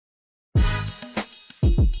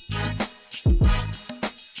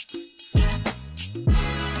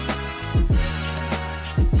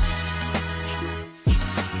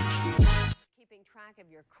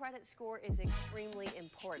credit score is extremely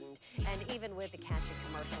important. And even with the catchy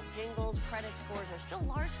commercial jingles, credit scores are still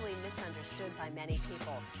largely misunderstood by many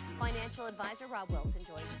people. Financial advisor Rob Wilson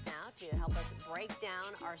joins us now to help us break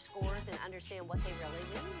down our scores and understand what they really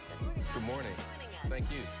mean. Good morning, Rob. Good morning. Thanks for joining us. Thank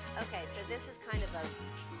you. Okay, so this is kind of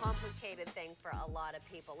a complicated thing for a lot of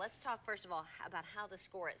people. Let's talk first of all about how the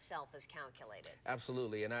score itself is calculated.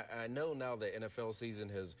 Absolutely. And I know now the NFL season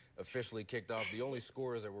has officially kicked off. The only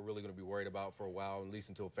scores that we're really going to be worried about for a while, at least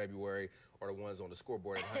until February, are the ones on the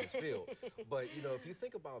scoreboard at Heinz Field. But, you know, if you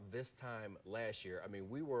think about this time last year, I mean,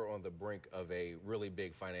 we were on the brink of a really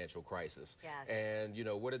big financial crisis. Yes. And, you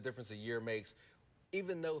know, what a difference a year makes.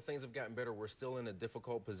 Even though things have gotten better, we're still in a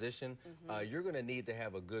difficult position. You're going to need to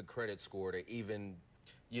have a good credit score to even,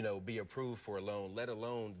 you know, be approved for a loan, let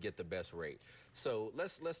alone get the best rate. So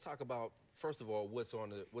let's talk about, first of all, what's on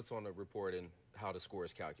the report and how the score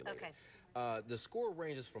is calculated. Okay. The score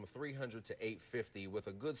ranges from 300 to 850, with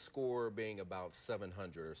a good score being about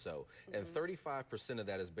 700 or so. And 35% of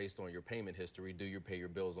that is based on your payment history. Do you pay your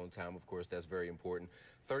bills on time? Of course, that's very important.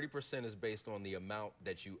 30% is based on the amount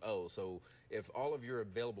that you owe. So if all of your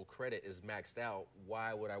available credit is maxed out,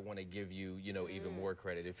 why would I want to give you, you know, even more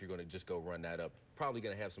credit if you're going to just go run that up? Probably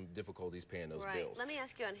going to have some difficulties paying those bills. Let me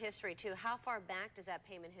ask you on history, too. How far back does that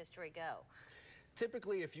payment history go?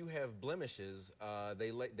 Typically, if you have blemishes,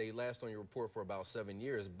 they last on your report for about 7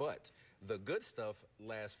 years, but the good stuff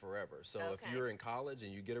lasts forever. So if you're in college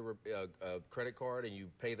and you get a credit card and you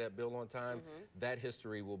pay that bill on time, that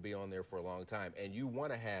history will be on there for a long time. And you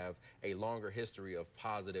want to have a longer history of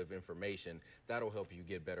positive information. That'll help you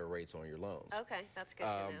get better rates on your loans. Okay, that's good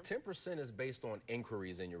to know. 10% is based on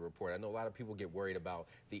inquiries in your report. I know a lot of people get worried about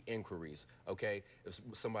the inquiries, okay, if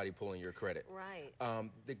somebody pulling your credit. Right.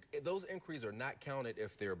 Those inquiries are not counted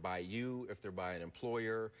if they're by you, if they're by an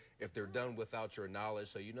employer, if they're done without your knowledge.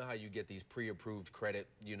 So you know how you get these pre-approved credit,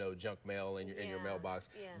 you know, junk mail in your mailbox.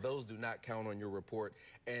 Those do not count on your report.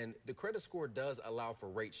 And the credit score does allow for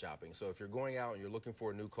rate shopping. So if you're going out and you're looking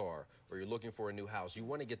for a new car or you're looking for a new house, you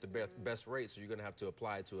want to get the best rate, so you're going to have to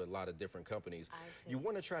apply to a lot of different companies. You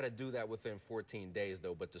want to try to do that within 14 days,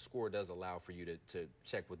 though, but the score does allow for you to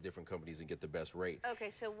check with different companies and get the best rate. Okay,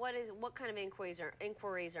 so what kind of inquiries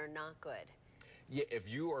are not good? Yeah, if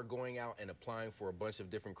you are going out and applying for a bunch of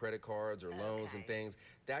different credit cards or loans and things,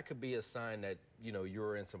 that could be a sign that, you know,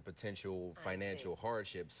 you're in some potential financial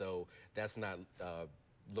hardship. So that's not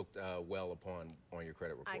looked well upon on your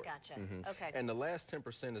credit report. I gotcha. Okay. And the last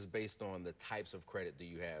 10% is based on the types of credit that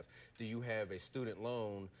you have. Do you have a student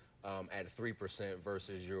loan at 3%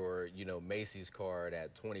 versus your, you know, Macy's card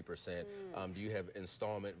at 20%? Do you have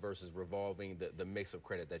installment versus revolving? The mix of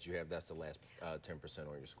credit that you have, that's the last 10%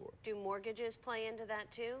 on your score. Do mortgages play into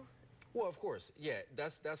that too? Well, of course, yeah.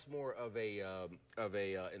 That's more of a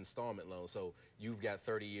installment loan. So you've got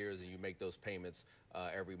 30 years and you make those payments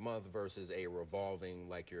every month versus a revolving,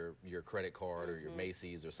 like your credit card or your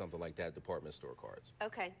Macy's or something like that, department store cards.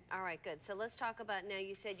 Okay, all right, good. So let's talk about, now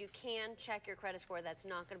you said you can check your credit score. That's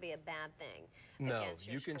not going to be a bad thing. No,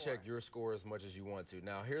 you can check your score as much as you want to.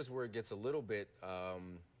 Now, here's where it gets a little bit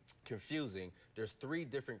confusing. There's 3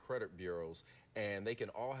 different credit bureaus, and they can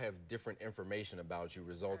all have different information about you,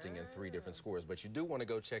 resulting in 3 different scores. But you do want to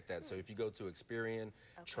go check that. So if you go to Experian,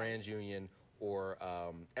 TransUnion, or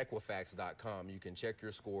Equifax.com, you can check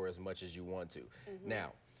your score as much as you want to.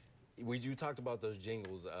 Now, you talked about those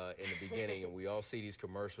jingles in the beginning, and we all see these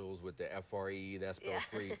commercials with the FRE, that spells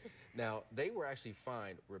free. Now, they were actually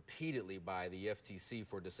fined repeatedly by the FTC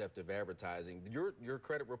for deceptive advertising. Your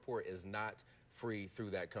credit report is not free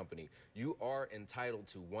through that company. You are entitled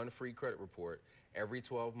to 1 free credit report every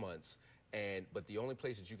 12 months. But the only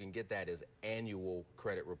place that you can get that is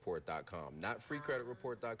annualcreditreport.com, not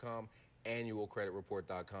freecreditreport.com.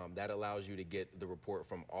 annualcreditreport.com. That allows you to get the report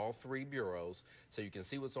from all 3 bureaus, so you can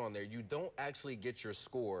see what's on there. You don't actually get your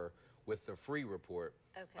score with the free report,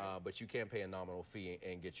 but you can pay a nominal fee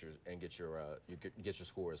and get your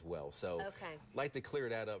score as well. So, like to clear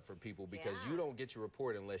that up for people, because you don't get your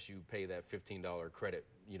report unless you pay that $15 credit,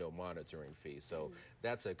 you know, monitoring fee. So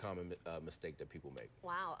that's a common mistake that people make.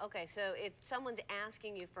 Wow. Okay. So if someone's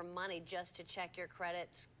asking you for money just to check your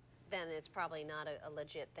credits, then it's probably not a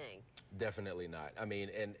legit thing. Definitely not. I mean,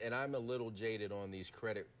 and I'm a little jaded on these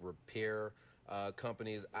credit repair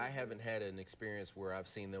companies. I haven't had an experience where I've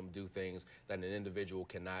seen them do things that an individual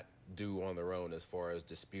cannot do on their own, as far as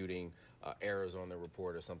disputing errors on the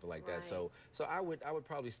report or something like that. Right. So I would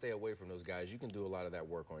probably stay away from those guys. You can do a lot of that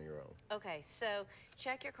work on your own. Okay, so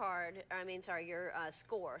check your card, your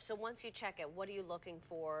score. So once you check it, what are you looking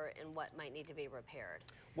for and what might need to be repaired?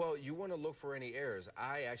 Well, you want to look for any errors.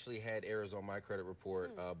 I actually had errors on my credit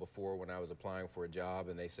report before, when I was applying for a job,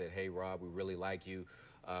 and they said, "Hey, Rob, we really like you,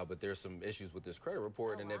 but there's some issues with this credit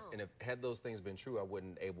report." Oh, and wow. if had those things been true, I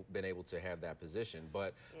wouldn't been able to have that position.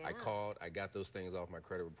 But I Yeah. called, I got those things off my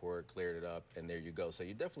credit report, cleared it up, and there you go. So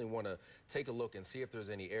you definitely want to take a look and see if there's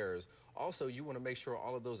any errors. Also, you want to make sure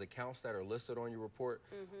all of those accounts that are listed on your report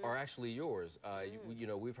are actually yours. You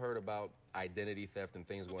know, we've heard about identity theft and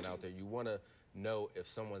things going out there. You want to know if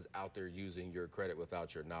someone's out there using your credit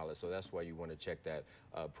without your knowledge. So that's why you want to check that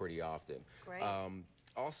pretty often. Great.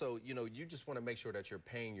 Also, you know, you just want to make sure that you're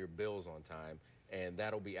paying your bills on time, and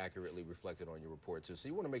that'll be accurately reflected on your report too. So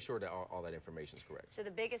you want to make sure that all that information is correct. So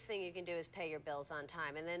the biggest thing you can do is pay your bills on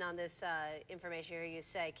time. And then on this information here, you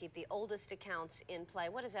say keep the oldest accounts in play.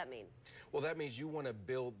 What does that mean? Well, that means you want to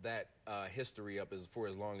build that history up for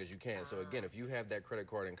as long as you can. So again, if you have that credit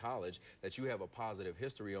card in college that you have a positive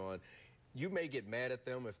history on, you may get mad at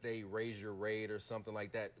them if they raise your rate or something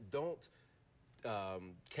like that. Don't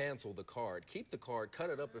cancel the card. Keep the card, cut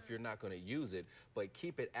it up if you're not going to use it, but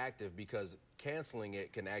keep it active, because canceling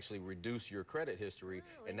it can actually reduce your credit history,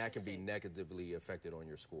 and that can be negatively affected on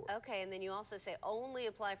your score. Okay, and then you also say only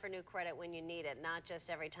apply for new credit when you need it, not just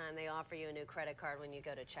every time they offer you a new credit card when you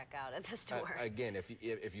go to check out at the store. Again,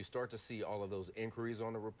 if you start to see all of those inquiries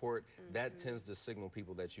on the report, that tends to signal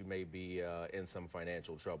people that you may be in some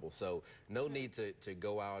financial trouble. So no need to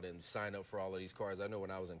go out and sign up for all of these cards. I know when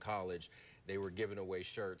I was in college, they were giving away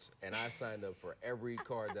shirts, and I signed up for every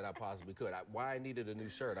card that I possibly could. Why I needed a new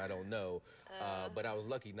shirt, I don't know, but I was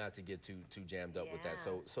lucky not to get too jammed up with that.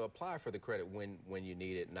 So apply for the credit when you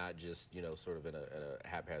need it, not just, you know, sort of in a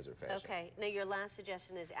haphazard fashion. Okay. Now your last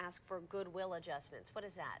suggestion is ask for goodwill adjustments. What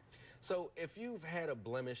is that? So if you've had a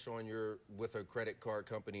blemish on with a credit card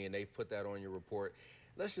company and they've put that on your report,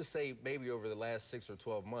 let's just say maybe over the last 6 or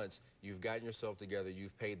 12 months, you've gotten yourself together,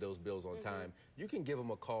 you've paid those bills on time, you can give them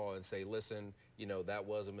a call and say, listen, you know, that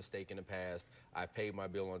was a mistake in the past. I've paid my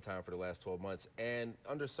bill on time for the last 12 months. And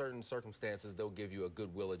under certain circumstances, they'll give you a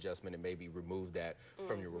goodwill adjustment and maybe remove that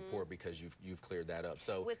from your report because you've cleared that up.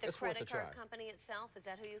 So with the it's worth a credit try. card company itself, is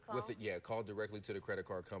that who you call? With it, yeah, call directly to the credit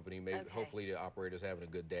card company. Maybe hopefully the operator's having a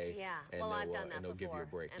good day. Yeah, and well, they'll, I've done that and they'll before, give you a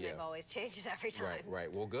break. and they've always changed it every time.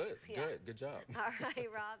 Right. Well, good. Yeah. Good job. All right,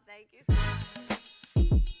 Rob, thank you.